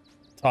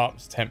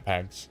 Tarps, tent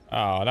pegs.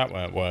 Oh, that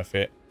weren't worth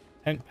it.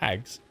 Tent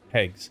pegs?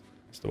 Pegs.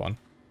 That's the one.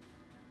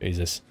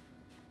 Jesus.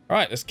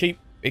 Alright, let's keep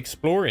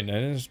exploring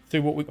and let's see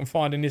what we can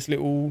find in this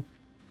little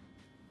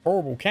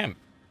horrible camp.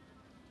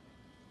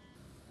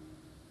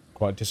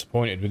 Quite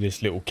disappointed with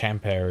this little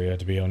camp area,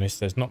 to be honest.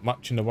 There's not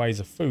much in the ways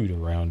of food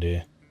around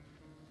here.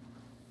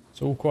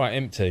 It's all quite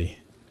empty.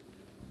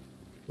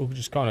 All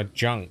just kind of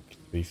junk,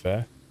 to be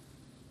fair.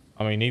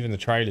 I mean, even the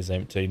trailer's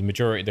empty. The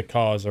majority of the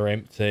cars are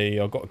empty.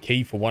 I've got a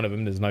key for one of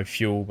them. There's no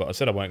fuel, but I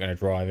said I weren't going to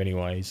drive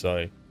anyway,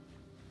 so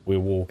we're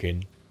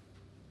walking.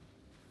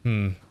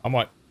 I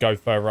might go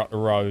further up the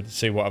road,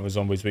 see what other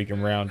zombies we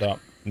can round up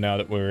now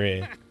that we're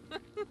here.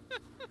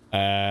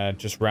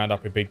 Just round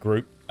up a big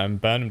group and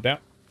burn them down.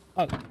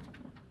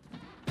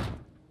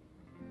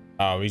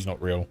 Oh, he's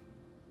not real.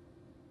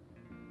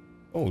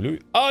 Oh,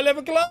 look. Oh,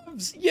 leather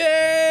gloves!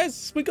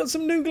 Yes! We got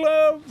some new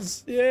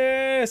gloves!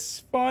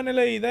 Yes!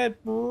 Finally, they're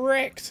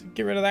wrecked.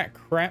 Get rid of that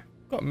crap.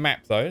 Got a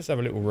map, though. Let's have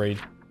a little read.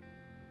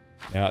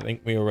 Yeah, I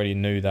think we already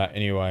knew that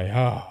anyway.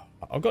 Oh,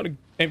 I've got an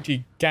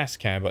empty gas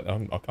can, but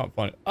I can't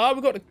find it. Oh,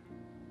 we've got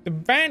the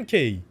van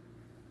key.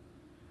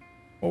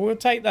 Well, we'll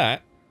take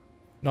that.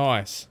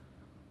 Nice.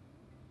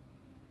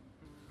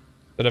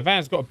 So the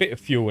van's got a bit of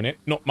fuel in it.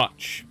 Not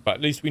much, but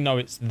at least we know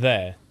it's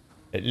there.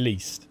 At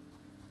least.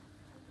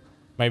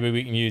 Maybe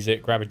we can use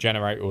it, grab a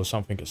generator or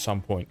something at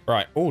some point.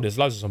 Right. Oh, there's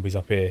loads of zombies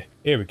up here.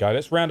 Here we go.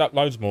 Let's round up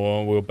loads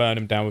more and we'll burn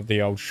them down with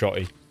the old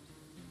shotty.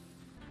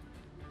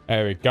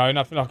 There we go.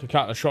 Nothing like a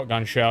couple of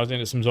shotgun shells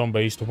into some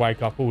zombies to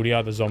wake up all the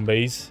other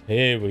zombies.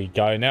 Here we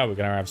go. Now we're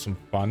going to have some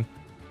fun.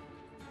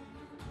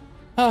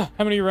 How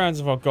many rounds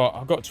have I got?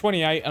 I've got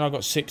 28 and I've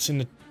got 6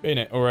 in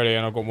it already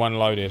and I've got 1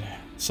 loaded.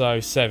 So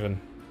 7.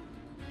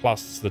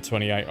 Plus the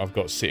 28 I've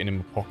got sitting in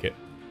my pocket.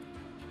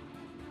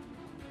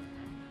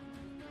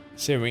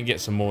 See if we can get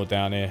some more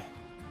down here.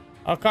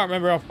 I can't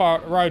remember how far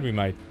up the road we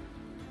made.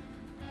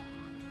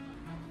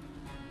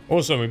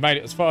 Awesome, we made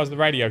it as far as the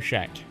radio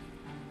shack.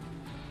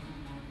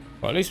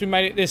 Well, at least we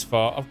made it this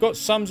far. I've got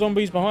some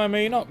zombies behind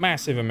me, not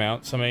massive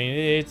amounts. I mean,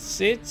 it's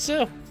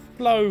a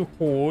slow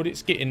horde.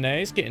 It's getting there,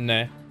 it's getting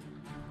there.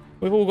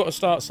 We've all got to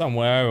start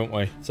somewhere, haven't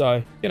we?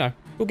 So, you know,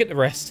 we'll get the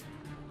rest.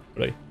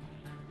 Probably.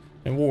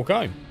 And walk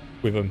home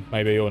with them,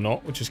 maybe, or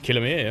not. We'll just kill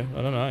them here.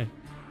 I don't know.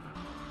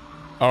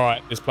 All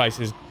right, this place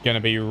is going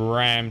to be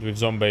rammed with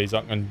zombies.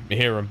 I can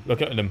hear them.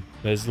 Look at them.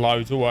 There's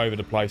loads all over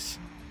the place.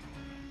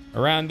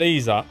 Around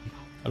these up,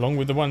 along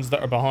with the ones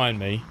that are behind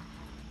me.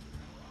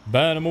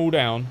 Burn them all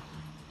down.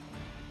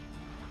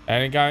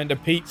 And then go into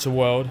Pizza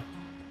World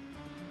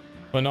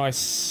for a nice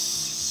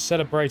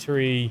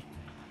celebratory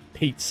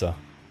pizza.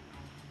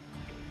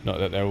 Not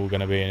that they're all going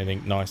to be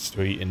anything nice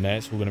to eat in there.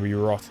 It's all going to be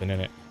rotten,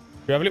 innit?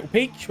 Should we have a little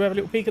peek? Should we have a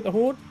little peek at the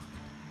horde?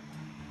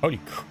 Holy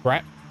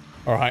crap.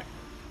 Alright.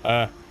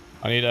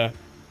 I need a...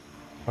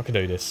 I can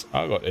do this.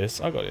 I got this.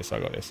 I got this. I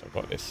got this. I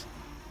got this.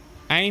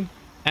 Aim.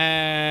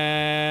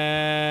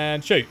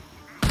 And shoot.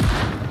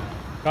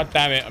 God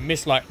damn it. I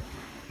missed like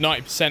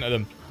 90% of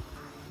them.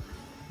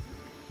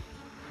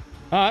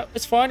 Alright.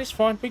 It's fine. It's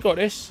fine. We got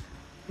this.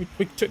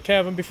 We took care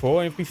of them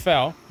before. And if we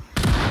fail,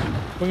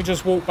 we can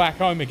just walk back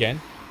home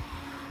again.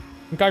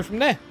 And go from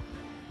there.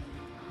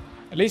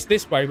 At least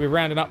this way we're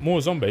rounding up more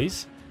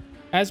zombies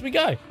as we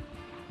go.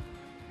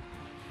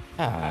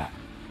 Ah.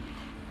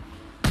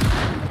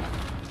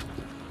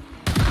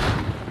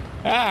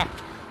 Ah.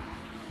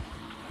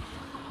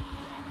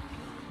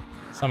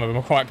 Some of them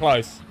are quite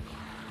close.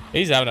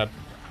 He's having a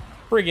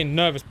friggin'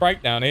 nervous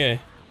breakdown here.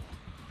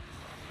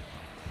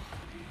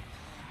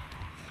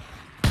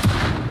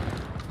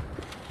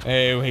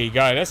 There we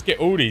go. Let's get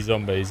all these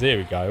zombies. There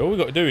we go. All we've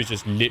got to do is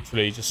just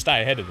literally just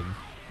stay ahead of them.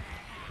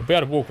 We'll be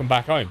able to walk them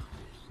back home.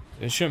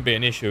 It shouldn't be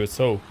an issue at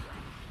all.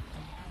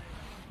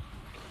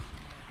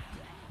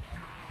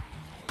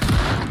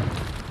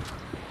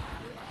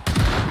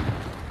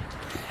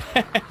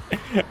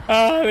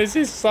 Oh, this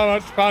is so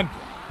much fun.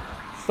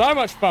 So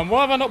much fun.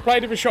 Why have I not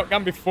played with a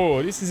shotgun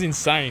before? This is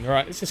insane. All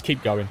right, let's just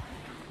keep going.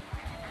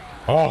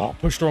 Oh, I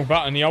pushed the wrong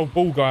button. The old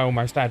bald guy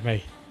almost had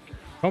me.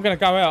 If I'm going to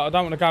go out, I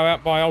don't want to go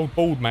out by old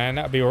bald man.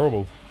 That would be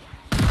horrible.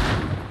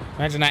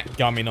 Imagine that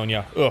gumming on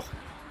you. Ugh.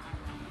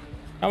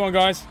 Come on,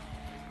 guys.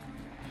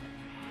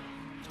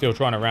 Still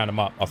trying to round them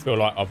up. I feel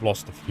like I've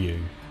lost a few.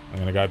 I'm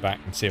going to go back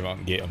and see if I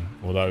can get him.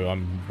 Although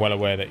I'm well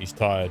aware that he's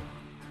tired.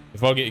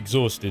 If I get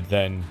exhausted,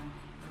 then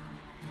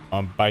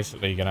I'm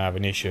basically going to have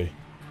an issue.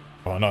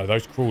 Oh, no.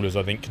 Those crawlers,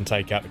 I think, can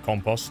take out the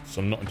compost.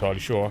 So I'm not entirely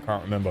sure. I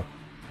can't remember.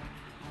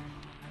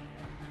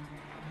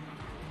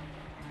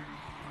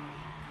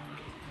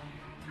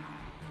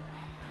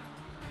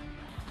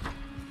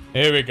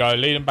 Here we go.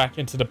 Lead them back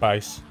into the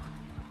base.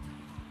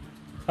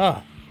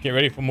 Ah, get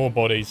ready for more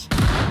bodies.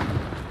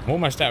 I'm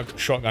almost out of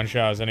shotgun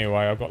shells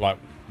anyway. I've got like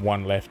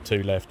 1 left,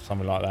 2 left,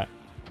 something like that.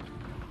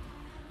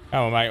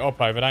 Come on, mate. Hop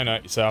over. Don't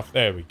hurt yourself.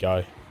 There we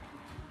go.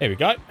 Here we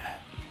go.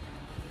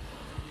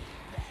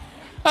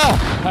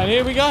 Ah, and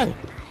here we go.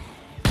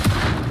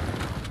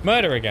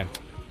 Murder again.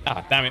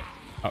 Ah, damn it.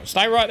 Oh,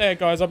 stay right there,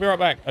 guys. I'll be right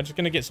back. I'm just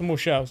going to get some more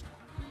shells.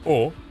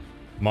 Or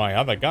my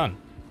other gun.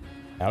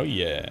 Oh,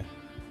 yeah.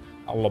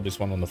 I'll lob this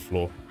one on the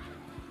floor.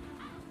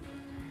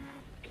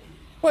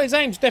 Well, his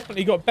aim's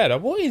definitely got better.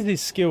 What is his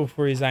skill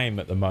for his aim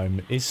at the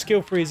moment? His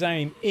skill for his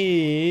aim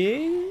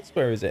is...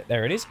 Where is it?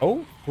 There it is.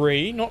 Oh,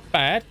 3. Not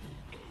bad.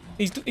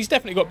 He's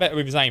definitely got better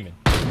with his aiming.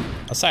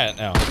 I'll say it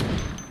now.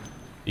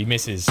 He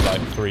misses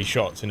like 3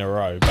 shots in a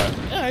row. But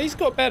yeah, he's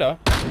got better.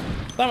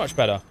 So much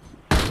better.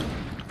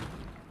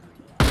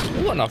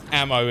 We've got enough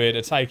ammo here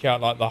to take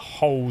out like the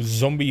whole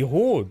zombie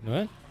horde,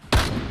 man.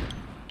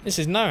 This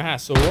is no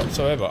hassle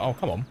whatsoever. Oh,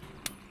 come on.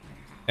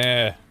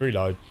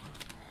 Reload.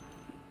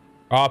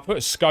 Oh, I put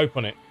a scope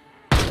on it.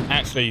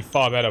 Actually,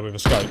 far better with a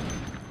scope.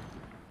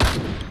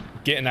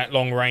 Getting that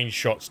long range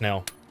shots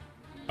now.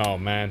 Oh,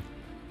 man.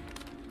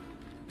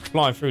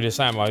 Flying through this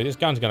ammo. This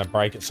gun's going to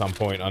break at some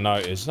point, I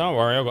noticed. Don't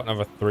worry, I've got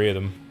another 3 of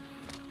them.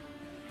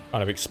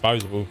 Kind of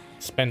exposable.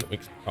 Spend...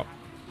 Oh.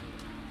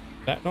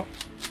 That not?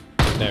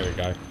 There we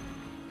go.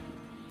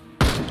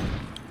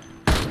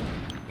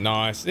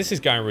 Nice. This is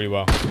going really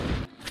well.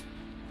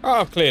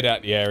 Oh, I've cleared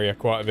out the area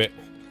quite a bit.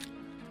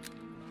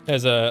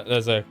 There's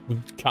a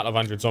couple of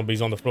 100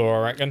 zombies on the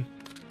floor, I reckon.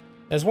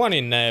 There's one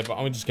in there, but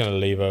I'm just going to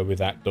leave her with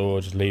that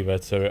door. Just leave her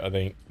to it, I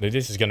think.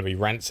 This is going to be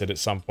rancid at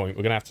some point.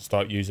 We're going to have to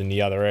start using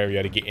the other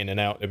area to get in and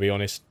out, to be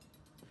honest.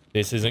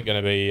 This isn't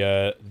going to be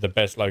the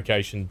best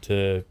location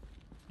to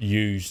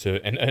use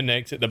to and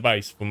exit the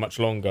base for much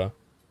longer.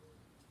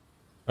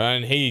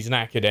 And he's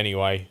knackered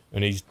anyway.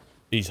 And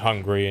he's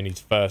hungry and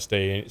he's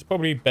thirsty. And it's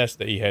probably best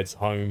that he heads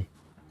home.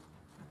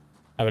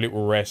 Have a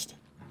little rest.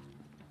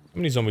 How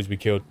many zombies we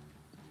killed?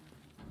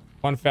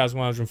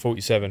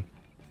 1,147.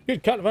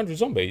 Good couple of 100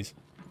 zombies.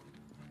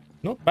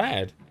 Not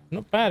bad.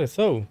 Not bad at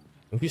all.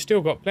 We've still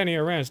got plenty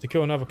of rounds to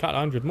kill another couple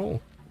of 100 more.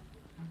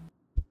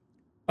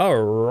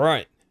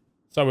 Alright.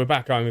 So we're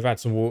back home. We've had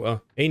some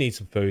water. He needs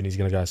some food and he's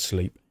going to go to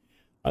sleep.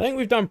 I think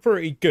we've done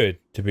pretty good,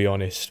 to be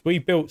honest. We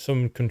built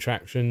some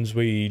contraptions.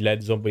 We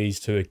led zombies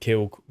to a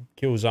kill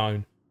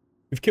zone.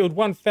 We've killed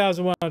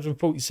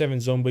 1,147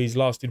 zombies.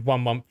 Lasted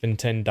 1 month and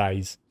 10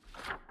 days.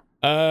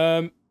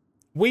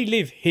 We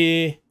live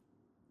here.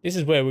 This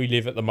is where we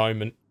live at the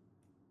moment.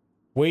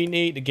 We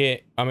need to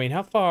get... I mean,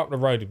 how far up the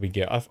road did we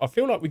get? I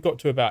feel like we got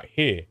to about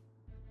here.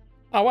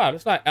 Oh, wow.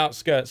 That's like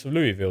outskirts of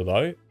Louisville,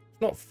 though. It's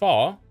not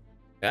far.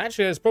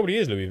 Actually, this probably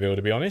is Louisville,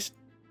 to be honest.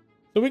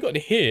 So we got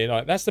here,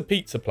 like, that's the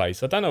pizza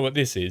place. I don't know what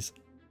this is.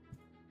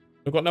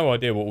 I've got no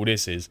idea what all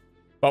this is.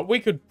 But we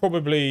could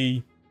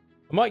probably...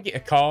 I might get a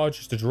car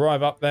just to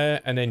drive up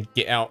there and then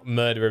get out,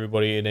 murder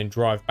everybody, and then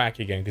drive back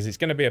again. Because it's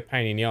going to be a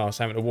pain in the arse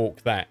having to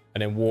walk that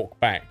and then walk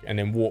back and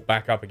then walk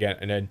back up again.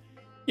 And then,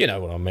 you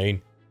know what I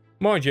mean.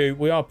 Mind you,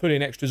 we are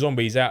putting extra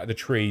zombies out of the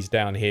trees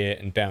down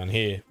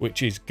here,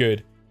 which is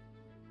good.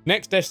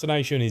 Next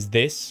destination is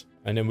this.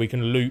 And then we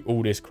can loot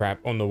all this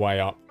crap on the way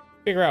up.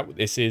 Figure out what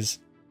this is.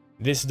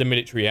 This is the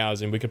military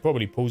housing. We could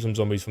probably pull some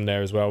zombies from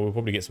there as well. We'll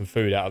probably get some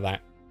food out of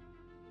that.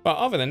 But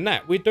other than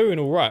that, we're doing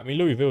all right. I mean,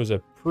 Louisville is a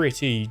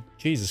pretty...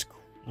 Jesus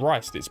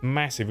Christ, it's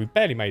massive. We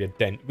barely made a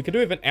dent. We could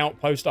do with an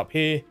outpost up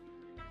here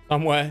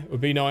somewhere. It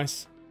would be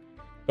nice.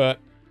 But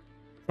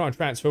try and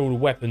transfer all the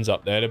weapons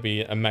up there. That'd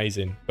be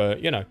amazing.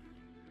 But, you know,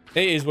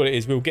 it is what it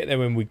is. We'll get there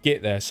when we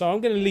get there. So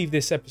I'm going to leave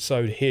this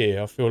episode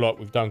here. I feel like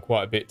we've done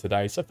quite a bit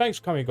today. So thanks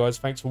for coming, guys.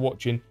 Thanks for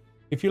watching.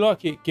 If you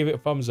like it, give it a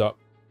thumbs up.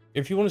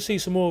 If you want to see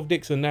some more of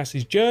Dixon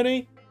Nas's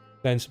journey,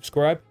 then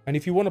subscribe. And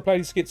if you want to play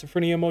the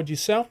Schizophrenia mod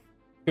yourself,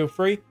 feel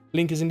free.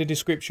 Link is in the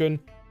description.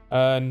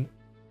 And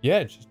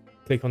yeah, just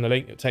click on the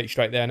link. It'll take you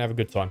straight there and have a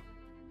good time.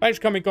 Thanks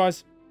for coming,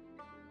 guys.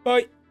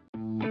 Bye.